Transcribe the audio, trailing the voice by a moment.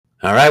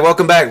All right,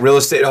 welcome back. Real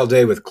Estate All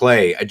Day with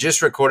Clay. I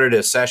just recorded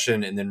a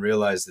session and then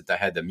realized that I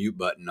had the mute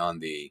button on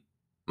the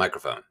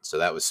microphone. So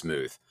that was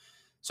smooth.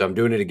 So I'm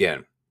doing it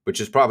again,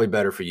 which is probably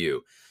better for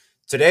you.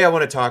 Today, I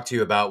want to talk to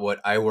you about what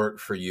I work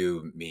for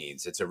you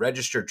means. It's a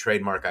registered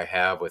trademark I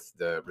have with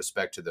the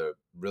respect to the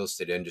real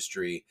estate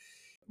industry.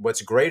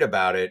 What's great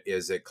about it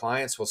is that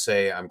clients will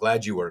say, I'm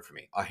glad you work for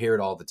me. I hear it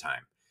all the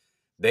time.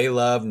 They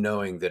love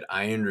knowing that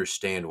I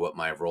understand what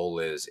my role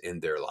is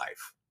in their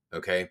life.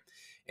 Okay.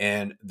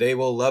 And they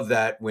will love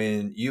that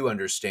when you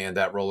understand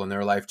that role in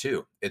their life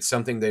too. It's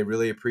something they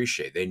really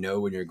appreciate. They know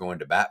when you're going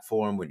to bat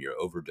for them, when you're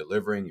over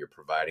delivering, you're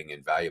providing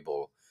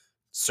invaluable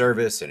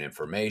service and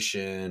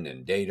information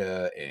and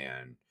data,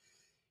 and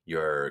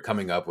you're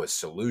coming up with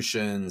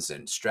solutions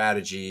and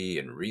strategy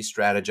and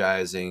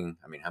re-strategizing.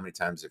 I mean, how many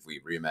times have we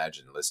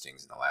reimagined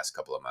listings in the last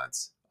couple of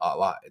months? A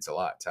lot. It's a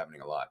lot. It's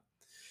happening a lot.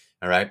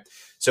 All right.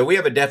 So we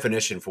have a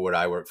definition for what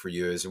I work for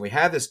you is, and we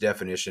have this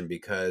definition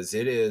because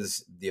it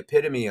is the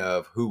epitome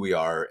of who we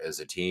are as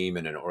a team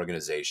and an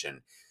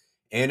organization.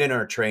 And in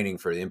our training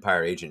for the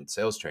Empire Agent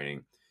Sales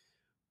Training,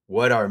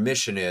 what our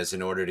mission is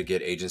in order to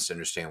get agents to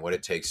understand what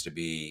it takes to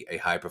be a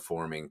high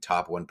performing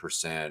top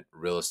 1%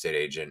 real estate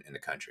agent in the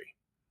country,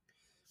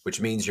 which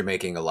means you're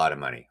making a lot of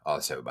money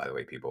also, by the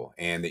way, people,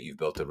 and that you've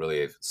built a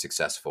really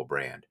successful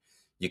brand.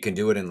 You can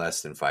do it in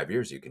less than 5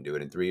 years. You can do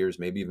it in 3 years,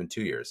 maybe even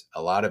 2 years.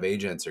 A lot of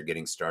agents are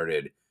getting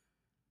started.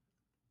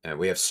 And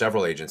we have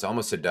several agents,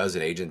 almost a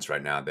dozen agents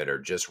right now that are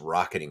just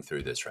rocketing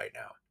through this right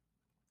now.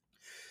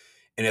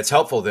 And it's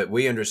helpful that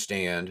we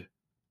understand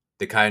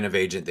the kind of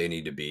agent they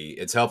need to be.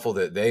 It's helpful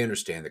that they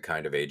understand the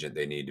kind of agent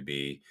they need to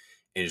be.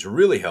 And it's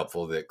really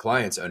helpful that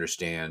clients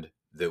understand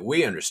that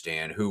we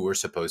understand who we're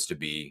supposed to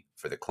be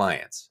for the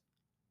clients.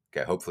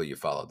 Okay, hopefully you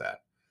followed that.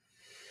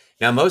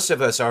 Now, most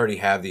of us already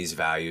have these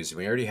values and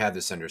we already have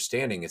this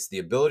understanding. It's the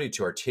ability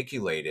to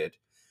articulate it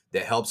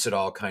that helps it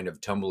all kind of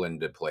tumble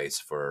into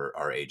place for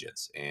our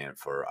agents and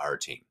for our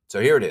team.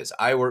 So here it is.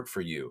 I work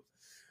for you.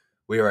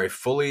 We are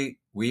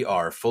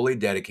fully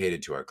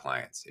dedicated to our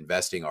clients,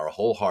 investing our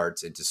whole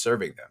hearts into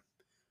serving them.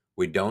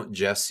 We don't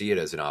just see it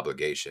as an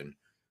obligation.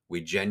 We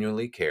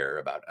genuinely care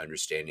about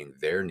understanding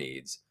their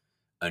needs,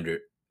 under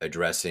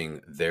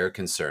addressing their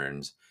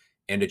concerns,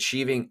 and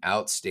achieving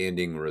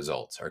outstanding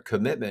results. Our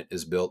commitment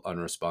is built on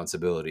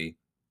responsibility,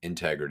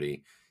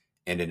 integrity,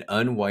 and an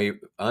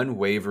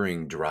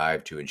unwavering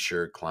drive to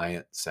ensure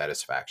client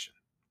satisfaction.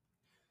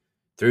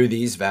 Through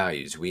these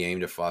values, we aim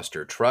to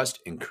foster trust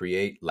and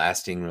create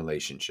lasting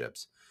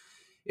relationships.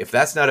 If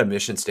that's not a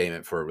mission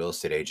statement for a real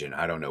estate agent,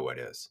 I don't know what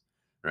is.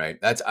 Right?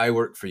 That's I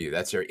work for you.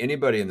 That's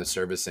anybody in the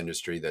service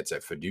industry that's a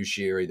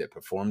fiduciary that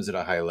performs at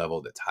a high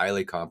level, that's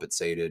highly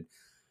compensated.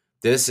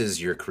 This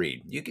is your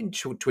creed. You can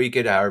tweak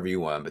it however you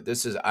want, but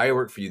this is I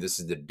work for you. This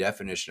is the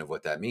definition of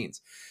what that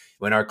means.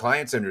 When our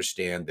clients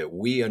understand that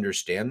we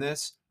understand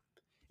this,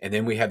 and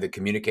then we have the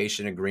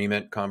communication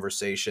agreement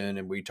conversation,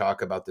 and we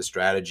talk about the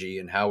strategy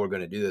and how we're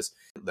going to do this,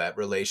 that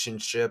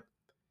relationship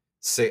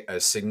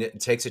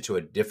takes it to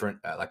a different,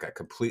 like a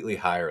completely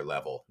higher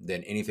level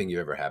than anything you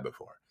ever had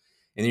before.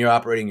 And you're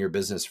operating your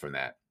business from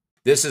that.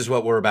 This is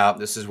what we're about.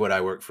 This is what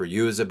I work for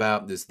you is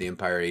about. This the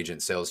Empire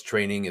Agent Sales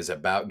Training is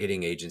about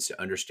getting agents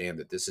to understand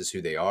that this is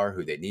who they are,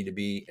 who they need to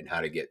be, and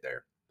how to get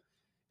there.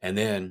 And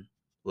then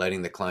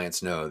letting the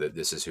clients know that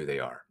this is who they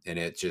are. And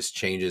it just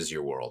changes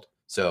your world.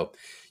 So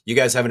you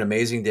guys have an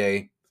amazing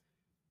day.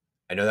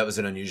 I know that was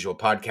an unusual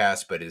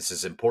podcast, but this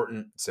is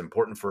important. It's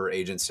important for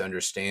agents to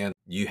understand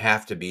you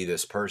have to be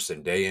this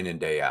person day in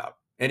and day out.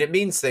 And it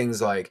means things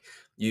like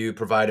you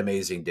provide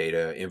amazing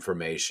data,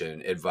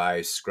 information,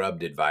 advice,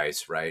 scrubbed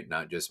advice, right?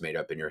 Not just made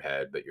up in your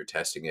head, but you're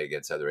testing it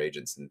against other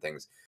agents and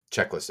things,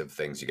 checklist of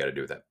things you got to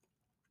do with it,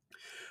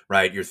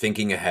 right? You're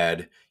thinking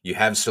ahead. You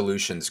have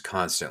solutions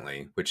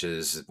constantly, which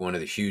is one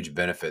of the huge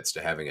benefits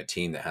to having a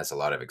team that has a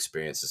lot of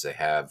experience is they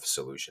have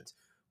solutions.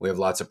 We have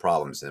lots of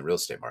problems in the real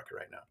estate market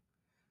right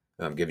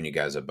now. I'm giving you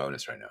guys a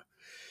bonus right now.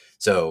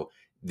 So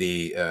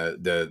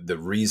the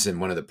reason,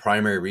 one of the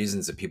primary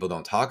reasons that people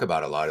don't talk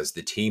about a lot is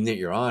the team that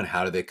you're on.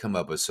 How do they come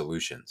up with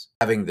solutions?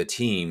 Having the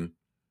team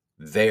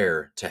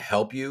there to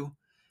help you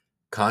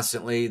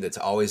constantly, that's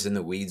always in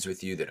the weeds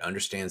with you, that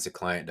understands the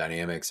client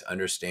dynamics,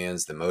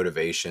 understands the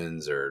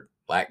motivations or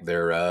lack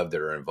thereof that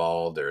are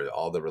involved, or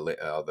all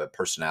the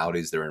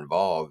personalities that are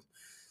involved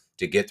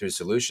to get through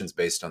solutions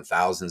based on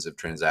thousands of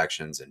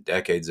transactions and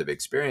decades of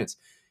experience.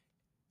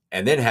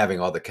 And then having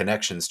all the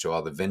connections to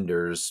all the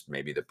vendors,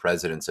 maybe the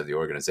presidents of the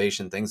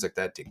organization, things like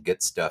that to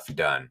get stuff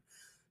done,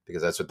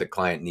 because that's what the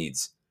client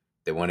needs.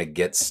 They want to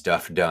get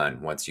stuff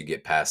done once you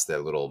get past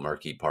that little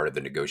murky part of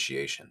the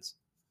negotiations.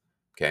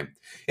 Okay.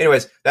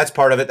 Anyways, that's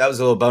part of it. That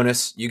was a little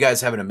bonus. You guys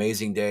have an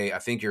amazing day. I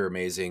think you're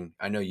amazing.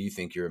 I know you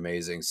think you're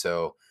amazing.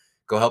 So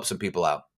go help some people out.